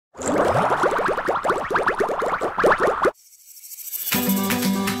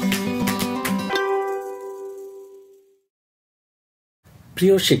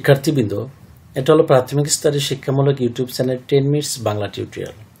প্রিয় শিক্ষার্থীবৃন্দ, এটা হলো প্রাথমিক স্তরের শিক্ষামূলক YouTube channel 10 minutes Bangla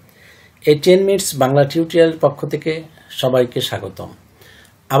tutorial. এই 10 মিনিটস বাংলা টিউটোরিয়াল পক্ষ থেকে সবাইকে স্বাগতম।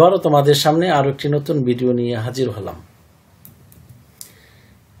 আবারও তোমাদের সামনে আরও একটি নতুন ভিডিও নিয়ে হাজির হলাম।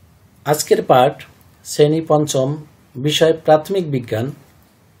 আজকের পাঠ শ্রেণী পঞ্চম, বিষয় প্রাথমিক বিজ্ঞান,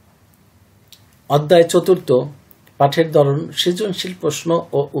 অধ্যায় চতুর্থ, পাঠের ধরন সৃজনশীল প্রশ্ন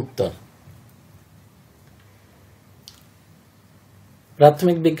ও উত্তর।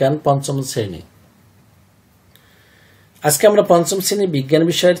 প্রাথমিক বিজ্ঞান পঞ্চম শ্রেণী। আজকে আমরা পঞ্চম শ্রেণী বিজ্ঞান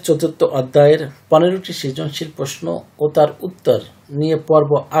বিষয়ের চতুর্থ অধ্যায়ের 15টি সৃজনশীল প্রশ্ন ও তার উত্তর নিয়ে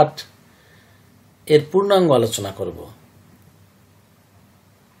পর্ব 8 এর পূর্ণাঙ্গ আলোচনা করব।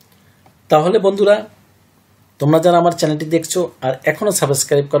 তাহলে বন্ধুরা, তোমরা যারা আমার চ্যানেলটি দেখছো আর এখনো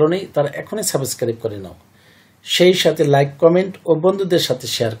সাবস্ক্রাইব করোনি, তারা এখনই সাবস্ক্রাইব করে নাও। সেই সাথে লাইক, কমেন্ট ও বন্ধুদের সাথে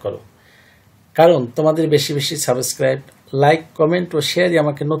শেয়ার করো, কারণ তোমাদের বেশি বেশি সাবস্ক্রাইব, লাইক, কমেন্ট ও শেয়ারই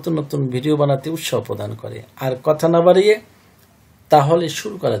আমাকে নতুন নতুন ভিডিও বানাতে উৎসাহ প্রদান করে। আর কথা না বাড়িয়ে তাহলে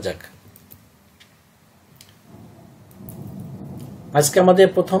শুরু করা যাক। আজকে আমাদের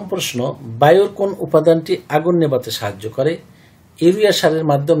প্রথম প্রশ্ন, বায়ুর কোন উপাদানটি আগুন নেভাতে সাহায্য করে? ইউরিয়া সারের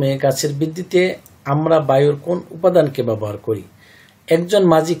মাধ্যমে গাছের বৃদ্ধিতে আমরা বায়ুর কোন উপাদানকে ব্যবহার করি? একজন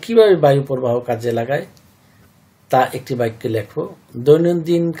মাঝি কিভাবে বায়ু প্রবাহ কাজে লাগায় তা একটি বাক্যে লেখো।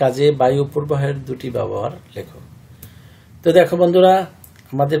 দৈনন্দিন কাজে বায়ু প্রবাহের দুটি ব্যবহার লেখো। তো দেখো বন্ধুরা,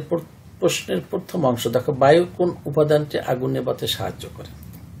 আমাদের প্রশ্নের প্রথম অংশ দেখো, বায়ুর কোন উপাদানটি আগুন নেভাতে সাহায্য করে?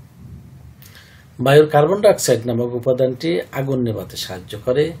 বায়ুর কার্বন ডাইঅক্সাইড নামক উপাদানটি আগুন নেভাতে সাহায্য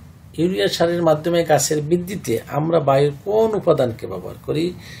করে। ইউরিয়া সারের মাধ্যমে গাছের বৃদ্ধিতে আমরা বায়ুর কোন উপাদানকে ব্যবহার করি?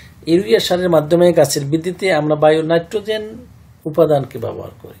 ইউরিয়া সারের মাধ্যমে গাছের বৃদ্ধিতে আমরা বায়ুর নাইট্রোজেন উপাদানকে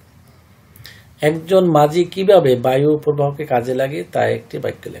ব্যবহার করি। একজন মাঝি কিভাবে বায়ু প্রবাহকে কাজে লাগে তা একটি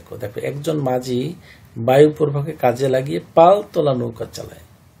বাক্য লেখো। দেখো, একজন মাঝি বায়ু প্রবাহকে কাজে লাগিয়ে পাল তোলা নৌকা চালায়।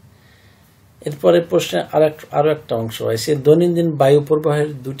 এরপরে প্রশ্নে আরো একটা অংশ আছে, দৈনন্দিন বায়ু প্রবাহের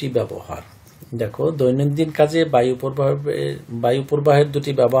দুটি ব্যবহার। দেখো, দৈনন্দিন কাজে বায়ু প্রবাহের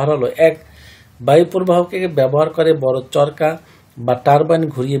দুটি ব্যবহার হলো, 1. বায়ু প্রবাহকে ব্যবহার করে বড় চরকা বা টারবাইন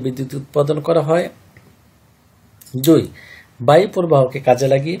ঘুরিয়ে বিদ্যুৎ উৎপাদন করা হয়। 2. বায়ু প্রবাহকে কাজে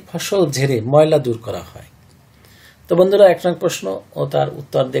লাগিয়ে ফসল ঝেড়ে ময়লা দূর করা হয়। তো বন্ধুরা, 1 নং প্রশ্ন ও তার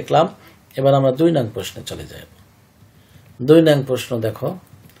উত্তর দেখলাম। এবার আমরা 2 নং প্রশ্নে চলে যাব। 2 নং প্রশ্ন দেখো,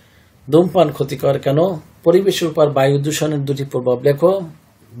 ধূমপান ক্ষতিকর কেন? পরিবেশের উপর বায়ু দূষণের দুটি প্রভাব লেখো।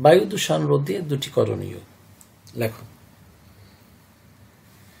 বায়ু দূষণ রোধে দুটি করণীয় লেখো।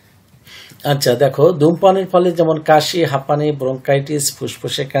 আচ্ছা দেখো, ধূমপানের ফলে যেমন কাশি, হাঁপানি, ব্রঙ্কাইটিস,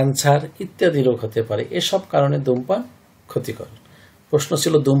 ফুসফুসে ক্যান্সার ইত্যাদি রোগ হতে পারে। এসব কারণে ধূমপান ক্ষতিকর। প্রশ্ন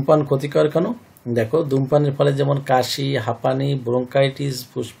ছিল ধূমপান ক্ষতিকর কেন? দেখো, ধূমপানের ফলে যেমন কাশি, হাঁপানি, ব্রঙ্কাইটিস,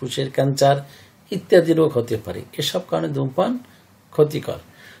 ফুসফুসের ক্যান্সার ইত্যাদি রোগ হতে পারে। এসব কারণে ধূমপান ক্ষতিকর।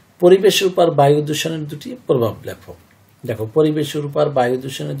 পরিবেশের উপর বায়ু দূষণের দুটি প্রভাব লেখো। দেখো, পরিবেশের উপর বায়ু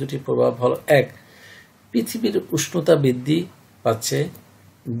দূষণের দুটি প্রভাব হলো, 1. পৃথিবীর উষ্ণতা বৃদ্ধি পাচ্ছে।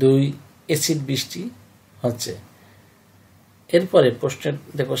 2. অ্যাসিড বৃষ্টি হচ্ছে। এরপরে প্রশ্নের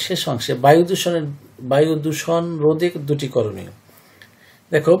দেখো শেষ অংশে বায়ু দূষণ রোধে দুটি করণীয়।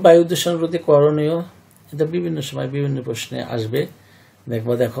 দেখো, বায়ু দূষণ রোধে করণীয়, এটা বিভিন্ন সময় বিভিন্ন প্রশ্নে আসবে।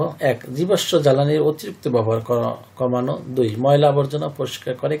 দেখো, 1. জীবাশ্ম জ্বালানির অতিরিক্ত ব্যবহার কমানো। 2. ময়লা আবর্জনা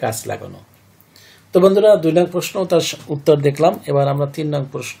পরিষ্কার করে গাছ লাগানো। তো বন্ধুরা, 2 নং প্রশ্ন তার উত্তর দেখলাম। এবার আমরা 3 নং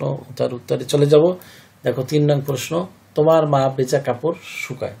প্রশ্ন তার উত্তরে চলে যাব। দেখো, 3 নং প্রশ্ন, তোমার মা ভেজা কাপড়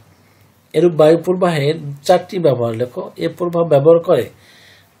শুকায়। এরূপ বায়ু প্রবাহের 4টি ব্যবহার লেখো। এ প্রভাব ব্যবহার করে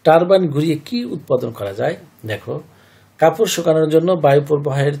টারবাইন ঘুরিয়ে কি উৎপাদন করা যায়? দেখো, কাপড় শুকানোর জন্য বায়ু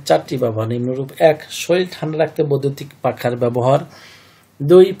প্রবাহের 4টি ব্যবহার নিম্নরূপ। 1. শরীর ঠান্ডা রাখতে বৈদ্যুতিক পাখার ব্যবহার।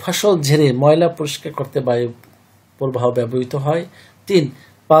 2. ফসল ঝেড়ে ময়লা পরিষ্কার করতে বায়ু প্রবাহ ব্যবহৃত হয়। 3.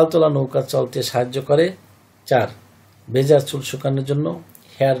 পালতোলা নৌকা চলতে সাহায্য করে। 4. ভেজা চুল শুকানোর জন্য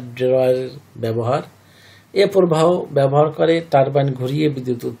হেয়ার ড্রায়ারের ব্যবহার। এ প্রবাহ ব্যবহার করে টারবাইন ঘুরিয়ে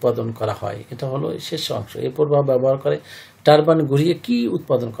বিদ্যুৎ উৎপাদন করা হয়। এটা হলো শেষ অংশ। এ প্রবাহ ব্যবহার করে টারবাইন ঘুরিয়ে কি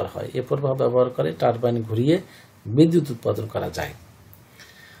উৎপাদন করা হয়? এ প্রবাহ ব্যবহার করে টারবাইন ঘুরিয়ে বিদ্যুৎ উৎপাদন করা যায়।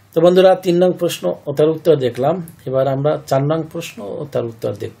 তো বন্ধুরা, 3 নং প্রশ্ন ও তার উত্তর দেখলাম। এবার আমরা 4 নং প্রশ্ন ও তার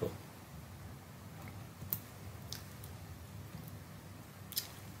উত্তর দেখব।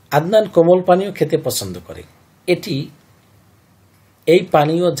 আদনান কোমল পানীয় খেতে পছন্দ করে। এই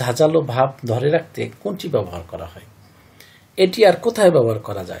পানীয় ঝাঁঝালো ভাব ধরে রাখতে কোনটি ব্যবহার করা হয়? এটি আর কোথায় ব্যবহার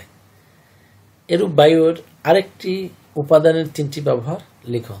করা যায়? এরূপ বায়ুর আরেকটি উপাদানের 3টি ব্যবহার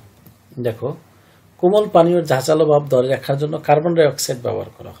লিখো। দেখো, কোমল পানীয় ঝাঁঝালো ভাব ধরে রাখার জন্য কার্বন ডাইঅক্সাইড ব্যবহার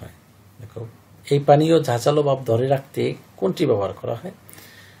করা হয়। দেখো, এই পানীয় ঝাঁঝালো ভাব ধরে রাখতে কোনটি ব্যবহার করা হয়?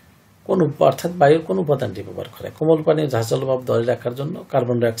 কোন অর্থাৎ বায়ুর কোন উপাদানটি ব্যবহার করা হয়? কোমল পানীয় ঝাঁঝালো ভাব ধরে রাখার জন্য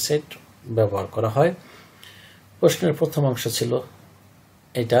কার্বন ডাইঅক্সাইড ব্যবহার করা হয়। প্রশ্নের প্রথম অংশ ছিল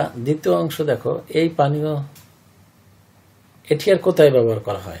এটা। দ্বিতীয় অংশ দেখো, এই পানীয় এটি আর কোথায় ব্যবহার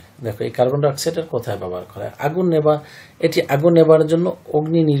করা হয়? দেখো, এই কার্বন ডাইঅক্সাইডের কোথায় ব্যবহার করা হয়? এটি আগুন নেবার জন্য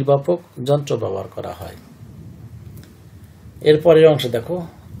অগ্নি নির্বাপক যন্ত্র ব্যবহার করা হয়। এরপরের অংশ দেখো,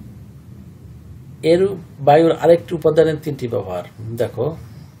 এর বায়ুর আরেকটি উপাদানের 3টি ব্যবহার। দেখো,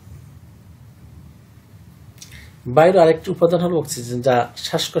 বায়ুর আরেকটি উপাদান হলো অক্সিজেন, যা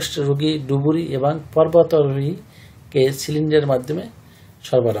শ্বাসকষ্টের রোগী, ডুবুরি এবং পর্বতারোহীকে সিলিন্ডারের মাধ্যমে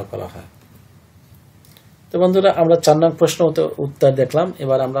সরবরাহ করা হয়। তো বন্ধুরা, আমরা 4 নং প্রশ্ন উত্তর দেখলাম।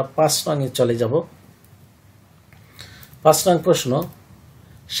 এবার আমরা 5 নং-এ চলে যাব। 5 নং প্রশ্ন,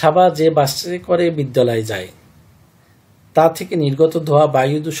 সাবা যে বাসে করে বিদ্যালয়ে যায় তা থেকে নির্গত ধোঁয়া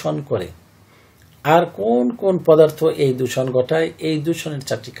বায়ু দূষণ করে। আর কোন কোন পদার্থ এই দূষণ ঘটায়? এই দূষণের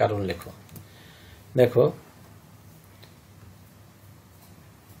 4টি কারণ লেখো। দেখো,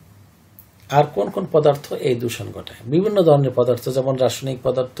 আর কোন কোন পদার্থ এই দূষণ ঘটায়? বিভিন্ন ধরনের পদার্থ, যেমন রাসায়নিক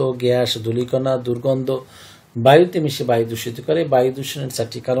পদার্থ, গ্যাস, ধূলিকণা, দুর্গন্ধ বায়ুতে মিশে বায়ু দূষিত করে। বায়ু দূষণের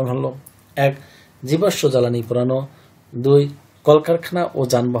 4টি কারণ হলো: 1. জীবাশ্ম জ্বালানি পোড়ানো, 2. কলকারখানা ও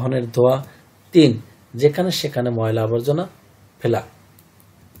যানবাহনের ধোঁয়া, 3. যেখানে সেখানে ময়লা আবর্জনা ফেলা,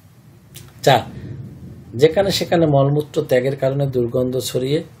 4. যেখানে সেখানে মলমূত্র ত্যাগের কারণে দুর্গন্ধ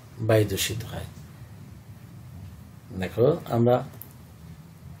ছড়িয়ে বায়ু দূষিত হয়। দেখো, আমরা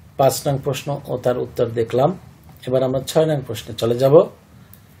 5 নং প্রশ্ন ও তার উত্তর দেখলাম। এবার আমরা 6 নং প্রশ্নে চলে যাব।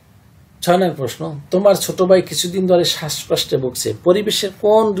 6 নং প্রশ্ন, তোমার ছোট ভাই কিছুদিন ধরে শ্বাসকষ্টে ভুগছে। পরিবেশের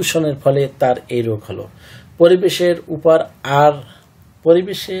কোন দূষণের ফলে তার এই রোগ হলো? পরিবেশের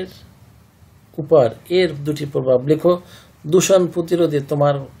উপর এর 2টি প্রভাব লেখো। দূষণ প্রতিরোধে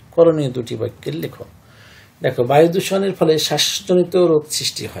তোমার করণীয় 2টি বাক্যের লেখো। দেখো, বায়ু দূষণের ফলে শ্বাসজনিত রোগ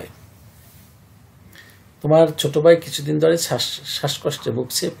সৃষ্টি হয়। তোমার ছোট ভাই কিছুদিন ধরে শ্বাসকষ্টে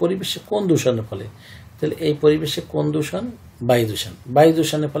ভুগছে। পরিবেশে কোন দূষণের ফলে? তাহলে এই পরিবেশে কোন দূষণ? বায়ু দূষণ। বায়ু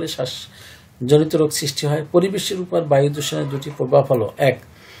দূষণের ফলে শ্বাসজনিত রোগ সৃষ্টি হয়। পরিবেশের উপর বায়ু দূষণের 2টি প্রভাব হলো: 1.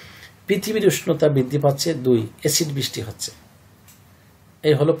 পৃথিবীর উষ্ণতা বৃদ্ধি পাচ্ছে, 2. অ্যাসিড বৃষ্টি হচ্ছে।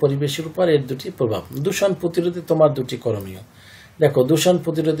 এই হলো পরিবেশের উপর এর 2টি প্রভাব। দূষণ প্রতিরোধে তোমার 2টি করণীয়। দেখো, দূষণ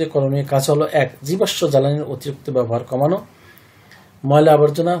প্রতিরোধে করণীয় কাজ হলো: 1. জীবাশ্ম জ্বালানির অতিরিক্ত ব্যবহার কমানো, ময়লা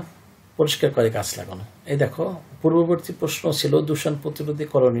আবর্জনা পরিষ্কার করে গাছ লাগানো। এই দেখো, পূর্ববর্তী প্রশ্ন ছিল দূষণ প্রতিরোধে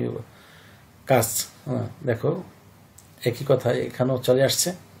করণীয় কাজ। দেখো, একই কথা এখানেও চলে আসছে।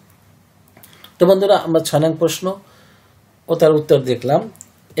 তো বন্ধুরা, আমরা 6 নং প্রশ্ন ও তার উত্তর দেখলাম।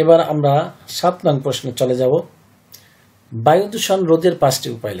 এবার আমরা 7 নং প্রশ্নে চলে যাব। বায়ু দূষণ রোধের 5টি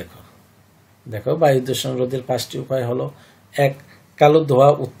উপায় লেখো। দেখো, বায়ু দূষণ রোধের 5টি উপায় হলো: 1. কালো ধোঁয়া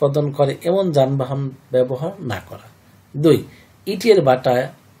উৎপাদন করে এমন যানবাহন ব্যবহার না করা, 2. ইটের বাটা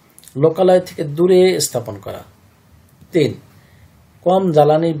লোকালয় থেকে দূরে স্থাপন করা, 3. কম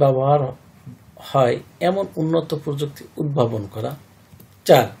জ্বালানি ব্যবহার হয় এমন উন্নত প্রযুক্তি উদ্ভাবন করা,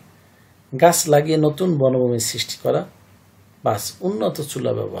 4. গাছ লাগিয়ে নতুন বনভূমি সৃষ্টি করা, 5. উন্নত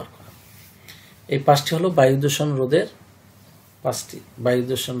চুলা ব্যবহার করা। এই 5টি হলো বায়ু দূষণ রোধের 5টি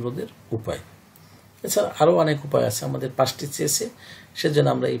উপায়। এছাড়া আরো অনেক উপায় আছে, আমাদের 5টি চেয়েছে, সেজন্য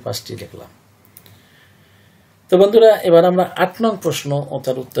আমরা এই 5টি লিখলাম। তো বন্ধুরা, এবার আমরা 8 নং প্রশ্ন ও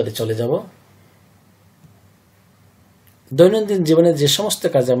তার উত্তরে চলে যাব। দৈনন্দিন জীবনে যে সমস্ত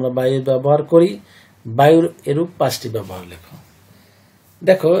কাজে আমরা বায়ু ব্যবহার করি, বায়ুর এরূপ 5টি ব্যবহার লেখো।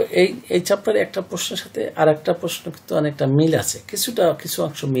 দেখো, এই চ্যাপ্টারে একটা প্রশ্নের সাথে আর একটা প্রশ্ন কিন্তু অনেকটা মিল আছে, কিছু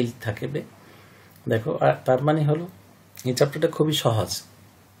অংশ মিল থাকবে। দেখো, আর তার মানে হলো এই চ্যাপ্টারটা খুবই সহজ।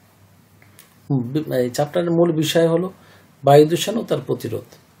 এই চ্যাপ্টারের মূল বিষয় হলো বায়ু দূষণ ও তার প্রতিরোধ।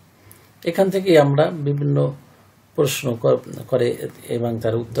 এখান থেকে আমরা বিভিন্ন প্রশ্ন করে এবং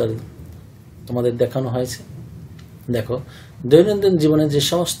তার উত্তর তোমাদের দেখানো হয়েছে। দেখো, দৈনন্দিন জীবনে যে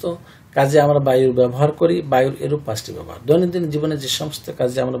সমস্ত কাজে আমরা বায়ুর ব্যবহার করি, বায়ুর এরূপ 5টি ব্যবহার। দৈনন্দিন জীবনে যে সমস্ত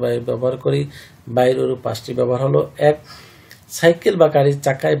কাজে আমরা বায়ুর ব্যবহার করি, বায়ুর এরূপ 5টি ব্যবহার হলো: 1. সাইকেল বা গাড়ির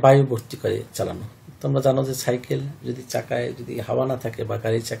চাকায় বায়ু ভর্তি করে চালানো। তোমরা জানো যে সাইকেল যদি চাকায় যদি হাওয়া না থাকে বা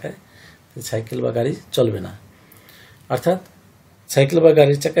গাড়ির চাকায়, সাইকেল বা গাড়ি চলবে না। অর্থাৎ সাইকেল বা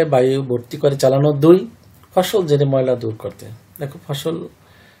গাড়ির চাকায় বায়ু ভর্তি করে চালানো। 2. ফসল জেনে ময়লা দূর করতে। দেখো, ফসল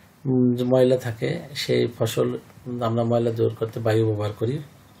ময়লা থাকে, সেই ফসল আমরা ময়লা দূর করতে বায়ু ব্যবহার করি।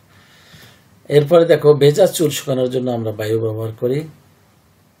 এরপরে দেখো, ভেজা চুল শুকানোর জন্য আমরা বায়ু ব্যবহার করি।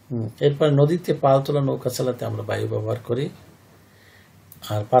 এরপরে নদীতে পাল তোলা নৌকা চালাতে আমরা বায়ু ব্যবহার করি।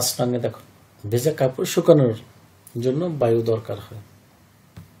 আর 5 নঙ্গে দেখো, ভেজা কাপড় শুকানোর জন্য বায়ু দরকার হয়।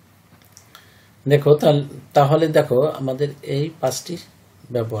 দেখো, তাহলে দেখো, আমাদের এই 5টি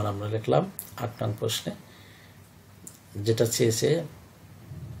ব্যবহার আমরা লিখলাম 8 নং প্রশ্নে, যেটা চেয়েছে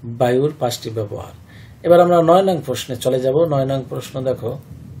বায়ুর 5টি ব্যবহার। এবার আমরা 9 নং প্রশ্নে চলে যাব। 9 নং প্রশ্ন দেখো,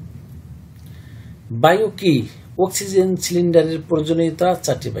 বায়ু কি? অক্সিজেন সিলিন্ডারের প্রয়োজনীয়তা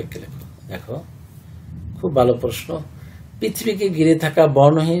 4টি বাক্যে লেখো। দেখো, খুব ভালো প্রশ্ন। পৃথিবীকে ঘিরে থাকা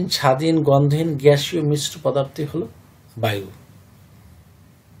বর্ণহীন, স্বাধীন, গন্ধহীন, গ্যাসীয় মিশ্র পদার্থই হলো বায়ু।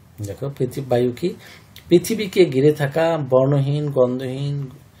 দেখো, বায়ু কি? পৃথিবীকে ঘিরে থাকা বর্ণহীন,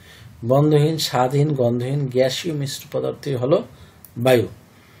 গন্ধহীন, স্বাধীন, গন্ধহীন, গ্যাসীয় মিশ্র পদার্থই হলো বায়ু।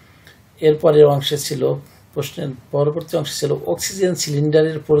 এরপরের অংশে ছিল, প্রশ্নের পরবর্তী অংশে ছিল অক্সিজেন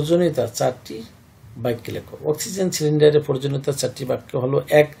সিলিন্ডারের প্রয়োজনীয়তা 4টি বাক্যে লেখো। অক্সিজেন সিলিন্ডারের প্রয়োজনীয়তা 4টি বাক্য হলো: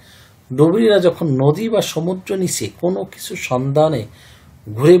 1. ডুবুরিরা যখন নদী বা সমুদ্র নিচে কোনো কিছু সন্ধানে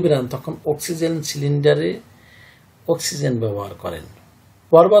ঘুরে বেড়ান তখন অক্সিজেন সিলিন্ডারে অক্সিজেন ব্যবহার করেন।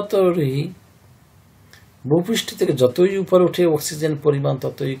 পর্বতারোহী ভূপৃষ্ঠ থেকে যতই উপরে উঠে অক্সিজেন পরিমাণ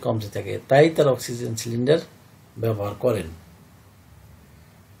ততই কমতে থাকে, তাই তারা অক্সিজেন সিলিন্ডার ব্যবহার করেন।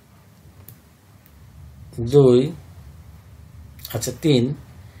 3.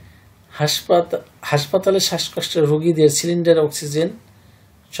 হাসপাতালে শ্বাসকষ্টের রোগীদের সিলিন্ডারে অক্সিজেন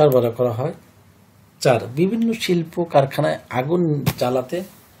সরবরাহ করা হয়। 4. বিভিন্ন শিল্প কারখানায় আগুন জ্বালাতে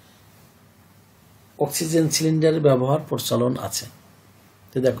অক্সিজেন সিলিন্ডারের ব্যবহার প্রচলন আছে।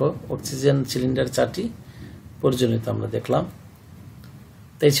 তো দেখো, অক্সিজেন সিলিন্ডার 4টি প্রয়োজনীয়তা আমরা দেখলাম।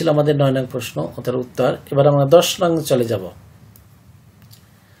 তাই ছিল আমাদের 9 নং প্রশ্ন, ওটার উত্তর। এবার আমরা 10 নং চলে যাব।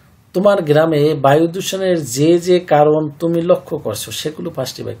 তোমার গ্রামে বায়ু দূষণের যে যে কারণ তুমি লক্ষ্য করছো সেগুলো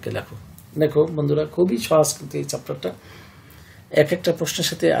 5টি বাক্যে লেখো। দেখো বন্ধুরা, খুবই সহজ কিন্তু এই চ্যাপ্টারটা। একটা প্রশ্নের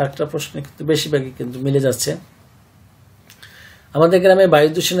সাথে আরেকটা প্রশ্ন কিন্তু বেশিরভাগই কিন্তু মিলে যাচ্ছে। আমাদের গ্রামে বায়ু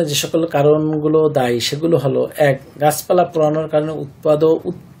দূষণের যে সকল কারণগুলো দায়ী সেগুলো হলো: 1. গাছপালা পোড়ানোর কারণে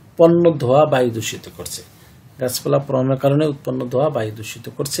উৎপন্ন ধোঁয়া বায়ু দূষিত করছে। গাছপালা পোড়ানোর কারণে উৎপন্ন ধোঁয়া বায়ু দূষিত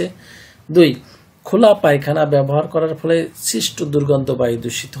করছে। 2. খোলা পায়খানা ব্যবহার করার ফলে সৃষ্ট দুর্গন্ধ বায়ু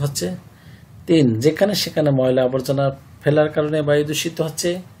দূষিত হচ্ছে। 3. যেখানে সেখানে ময়লা আবর্জনা ফেলার কারণে বায়ু দূষিত হচ্ছে।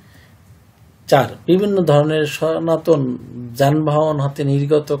 4. বিভিন্ন ধরনের সনাতন যানবাহন হতে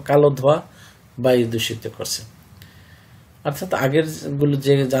নির্গত কালো ধোঁয়া বায়ু দূষিত করছে। অর্থাৎ আগের গুলো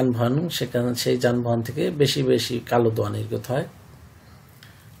যে যানবাহন, সেই যানবাহন থেকে বেশি বেশি কালো ধোঁয়া নির্গত হয়।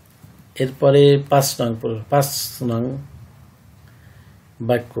 এরপরে 5 নং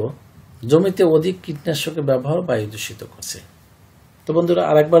বাক্য, জমিতে অধিক কীটনাশকের ব্যবহার বায়ু দূষিত করছে। তো বন্ধুরা,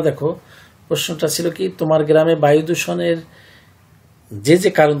 আরেকবার দেখো, প্রশ্নটা ছিল কি? তোমার গ্রামে বায়ু দূষণের যে যে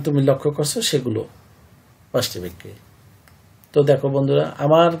কারণ তুমি লক্ষ্য করছো সেগুলো 5টি বাক্যে। তো দেখো বন্ধুরা,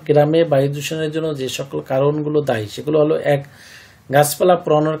 আমার গ্রামে বায়ু দূষণের জন্য যে সকল কারণগুলো দায়ী সেগুলো হলো: 1. গাছপালা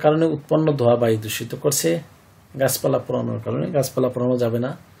পোড়ানোর কারণে উৎপন্ন ধোঁয়া বায়ু দূষিত করছে। গাছপালা পোড়ানোর কারণে, গাছপালা পোড়ানো যাবে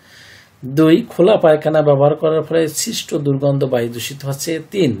না। 2. খোলা পায়খানা ব্যবহার করার ফলে সৃষ্ট দুর্গন্ধ বায়ু দূষিত হচ্ছে।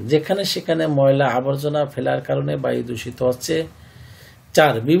 3. যেখানে সেখানে ময়লা আবর্জনা ফেলার কারণে বায়ু দূষিত হচ্ছে।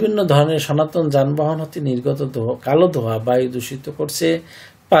 4. বিভিন্ন ধরনের সনাতন যানবাহন হতে নির্গত কালো ধোঁয়া বায়ু দূষিত করছে।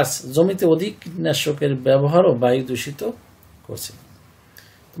 5. জমিতে অধিক কীটনাশকের ব্যবহারও বায়ু দূষিত করছে।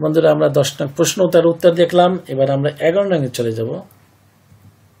 বন্ধুরা, আমরা 10 নং প্রশ্ন তার উত্তর দেখলাম। এবার আমরা 11 নং চলে যাব।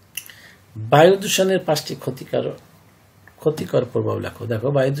 বায়ু দূষণের 5টি ক্ষতিকর প্রভাব লেখো। দেখো,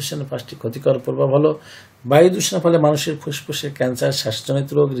 বায়ু দূষণের 5টি ক্ষতিকর প্রভাব হলো: বায়ু দূষণের ফলে মানুষের ফুসফুসে ক্যান্সার, শ্বাসজনিত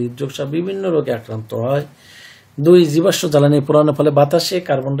রোগ, হৃদরোগ সহ বিভিন্ন রোগে আক্রান্ত হয়। 2. জীবাশ্ম জ্বালানি পোড়ানোর ফলে বাতাসে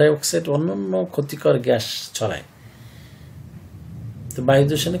কার্বন ডাই অক্সাইড ও অন্যান্য ক্ষতিকর গ্যাস ছড়ায়। তো বায়ু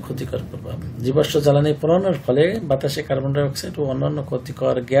দূষণের ক্ষতিকর প্রভাব: জীবাশ্ম জ্বালানি পোড়ানোর ফলে বাতাসে কার্বন ডাই অক্সাইড ও অন্যান্য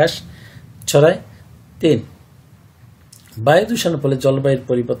ক্ষতিকর গ্যাস ছড়ায়। 3. বায়ু দূষণের ফলে জলবায়ুর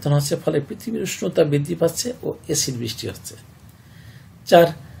পরিবর্তন হচ্ছে, ফলে পৃথিবীর উষ্ণতা বৃদ্ধি পাচ্ছে ও এসিড বৃষ্টি হচ্ছে। 4.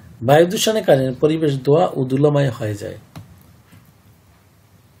 বায়ু দূষণের কারণে পরিবেশ ধোঁয়া ও ধুলোময় হয়ে যায়।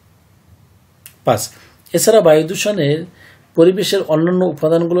 5. এছাড়া বায়ু দূষণের পরিবেশের অন্যান্য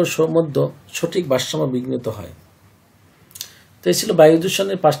উপাদানগুলোর মধ্যে সঠিক ভারসাম্য বিঘ্নিত হয়। তো এই ছিল বায়ু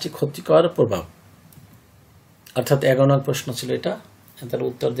দূষণের 5টি ক্ষতিকর প্রভাব। অর্থাৎ 11 নং প্রশ্ন ছিল এটা, তার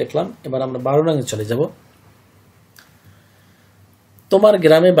উত্তর দেখলাম। এবার আমরা 12 নং চলে যাব। তোমার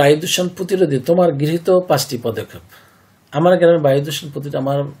গ্রামে বায়ু দূষণ প্রতিরোধে তোমার গৃহীত 5টি পদক্ষেপ। আমার গ্রামে বায়ু দূষণ প্রতিরোধে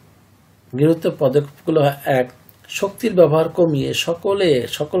আমার গৃহীত পদক্ষেপগুলো: 1. শক্তির ব্যবহার কমিয়ে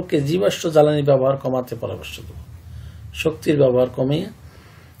সকলকে জীবাশ্ম জ্বালানি ব্যবহার কমাতে পরামর্শ দেব। শক্তির ব্যবহার কমিয়ে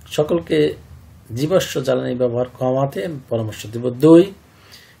সকলকে জীবাশ্ম জ্বালানি ব্যবহার কমাতে পরামর্শ দেব। 2.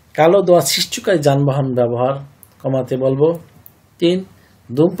 কালো ধোঁয়া সৃষ্টিকারী যানবাহন ব্যবহার কমাতে বলবো। 3.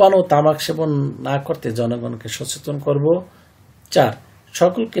 ধূমপান ও তামাক সেবন না করতে জনগণকে সচেতন করব। 4.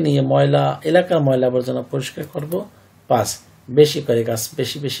 সকলকে নিয়ে এলাকার ময়লা আবর্জনা পরিষ্কার করব। 5. বেশি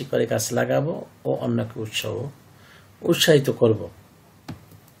করে গাছ লাগাবো ও অন্যকে উৎসাহিত করব।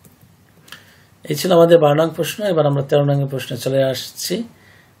 এই ছিল আমাদের 12 নং প্রশ্ন। এবার আমরা 13 নং প্রশ্নে চলে আসছি।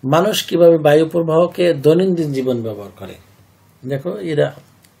 মানুষ কিভাবে বায়ু প্রবাহকে দৈনন্দিন জীবন ব্যবহার করে। দেখো এরা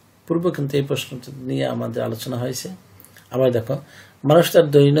পূর্ব কিন্তু এই প্রশ্নটা নিয়ে আমাদের আলোচনা হয়েছে। আবার দেখো মানুষ তার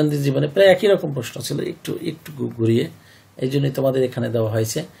দৈনন্দিন জীবনে প্রায় একই রকম প্রশ্ন ছিল, একটু একটু ঘুরিয়ে, এই জন্যই তোমাদের এখানে দেওয়া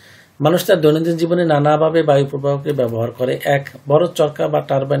হয়েছে। মানুষ তার দৈনন্দিন জীবনে নানাভাবে বায়ু প্রবাহকে ব্যবহার করে। ১ বড় চরকা বা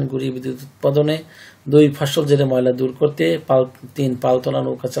টারবাইন ঘুরিয়ে বিদ্যুৎ উৎপাদনে, ২ ফসল জেরে ময়লা দূর করতে, ৩ পালতোলা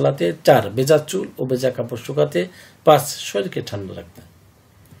নৌকা চালাতে, ৪ ভেজা চুল ও ভেজা কাপড় শুকাতে, ৫ শরীরকে ঠান্ডা রাখতে।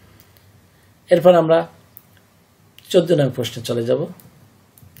 এরপর আমরা ১৪ নং প্রশ্নে চলে যাব।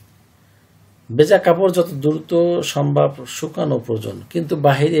 ভেজা কাপড় যত দ্রুত সম্ভব শুকানো প্রয়োজন, কিন্তু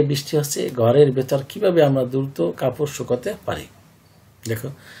বাহিরে বৃষ্টি হচ্ছে, ঘরের ভেতর কিভাবে আমরা দ্রুত কাপড় শুকাতে পারি। দেখো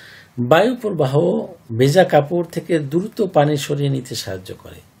বায়ু প্রবাহ ভেজা কাপড় থেকে দ্রুত পানি সরিয়ে নিতে সাহায্য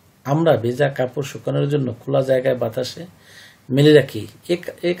করে। আমরা ভেজা কাপড় শুকানোর জন্য খোলা জায়গায় বাতাসে মেলে রাখি।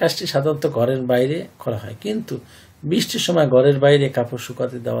 এই কাজটি সাধারণত ঘরের বাইরে করা হয়, কিন্তু বৃষ্টির সময় ঘরের বাইরে কাপড়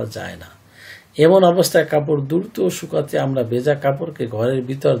শুকাতে দেওয়া যায় না। এমন অবস্থায় কাপড় দ্রুত শুকাতে আমরা ভেজা কাপড়কে ঘরের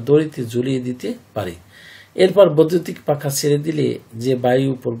ভিতর দড়িতে ঝুলিয়ে দিতে পারি। এরপর বৈদ্যুতিক পাখা ছেড়ে দিলে যে বায়ু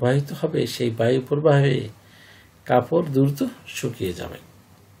প্রবাহিত হবে, সেই বায়ু প্রবাহে কাপড় দ্রুত শুকিয়ে যাবে।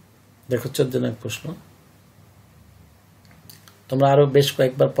 দেখো ১৪ নং প্রশ্ন, তোমরা আরো বেশ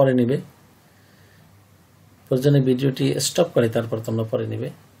কয়েকবার পরে নিবে, প্রয়োজনে ভিডিওটি স্টপ করে তারপর তোমরা পরে নিবে।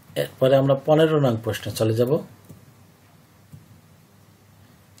 এরপরে আমরা ১৫ নং প্রশ্নে চলে যাব।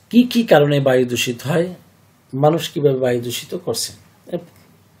 কি কি কারণে বায়ু দূষিত হয়, মানুষ কিভাবে বায়ু দূষিত করছে।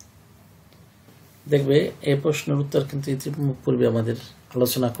 দেখবে এই প্রশ্নের উত্তর কিন্তু ইতিপূর্বে আমাদের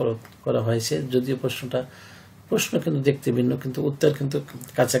আলোচনা করা হয়েছে, যদিও প্রশ্ন কিন্তু দেখতে ভিন্ন, কিন্তু উত্তর কিন্তু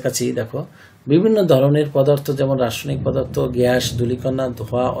কাছাকাছি। দেখো বিভিন্ন ধরনের পদার্থ যেমন রাসায়নিক পদার্থ, গ্যাস, ধূলিকণা,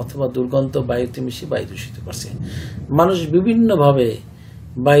 ধোঁয়া অথবা দুর্গন্ধ বায়ুতে মিশে বায়ু দূষিত করছে। মানুষ বিভিন্নভাবে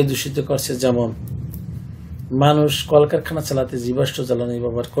বায়ু দূষিত করছে, যেমন মানুষ কলকারখানা চালাতে জীবাশ্ম জ্বালানি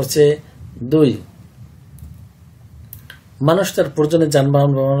ব্যবহার করছে। ২ মানুষ তার প্রয়োজনে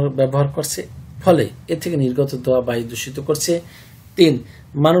যানবাহন ব্যবহার করছে, ফলে এ থেকে নির্গত ধোঁয়া বায়ু দূষিত করছে। ৩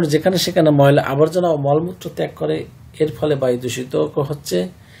 মানুষ যেখানে সেখানে ময়লা আবর্জনা ও মলমূত্র ত্যাগ করে, এর ফলে বায়ু দূষিত হচ্ছে।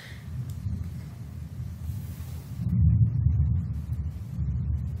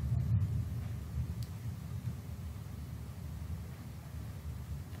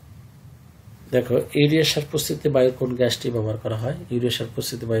 দেখো ইউরিয়া সার প্রস্তুতিতে বায়ুর কোন গ্যাসটি ব্যবহার করা হয়। ইউরিয়া সার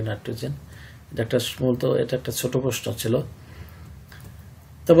প্রস্তুতিতে বায়ু নাইট্রোজেন। এটা একটা ছোট প্রশ্ন ছিল।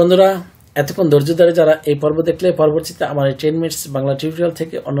 তো বন্ধুরা, এতক্ষণ ধৈর্য ধরে যারা এই পর্ব দেখলে, পরবর্তীতে আমার এই 10 মিনিটস বাংলা টিউটোরিয়াল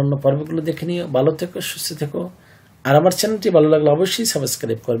থেকে অন্যান্য পর্বগুলো দেখে নিও। ভালো থেকো, সুস্থ থেকো। আর আমার চ্যানেলটি ভালো লাগলে অবশ্যই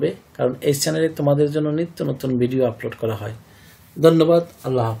সাবস্ক্রাইব করবে, কারণ এই চ্যানেলে তোমাদের জন্য নিত্য নতুন ভিডিও আপলোড করা হয়। ধন্যবাদ।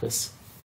 আল্লাহ হাফেজ।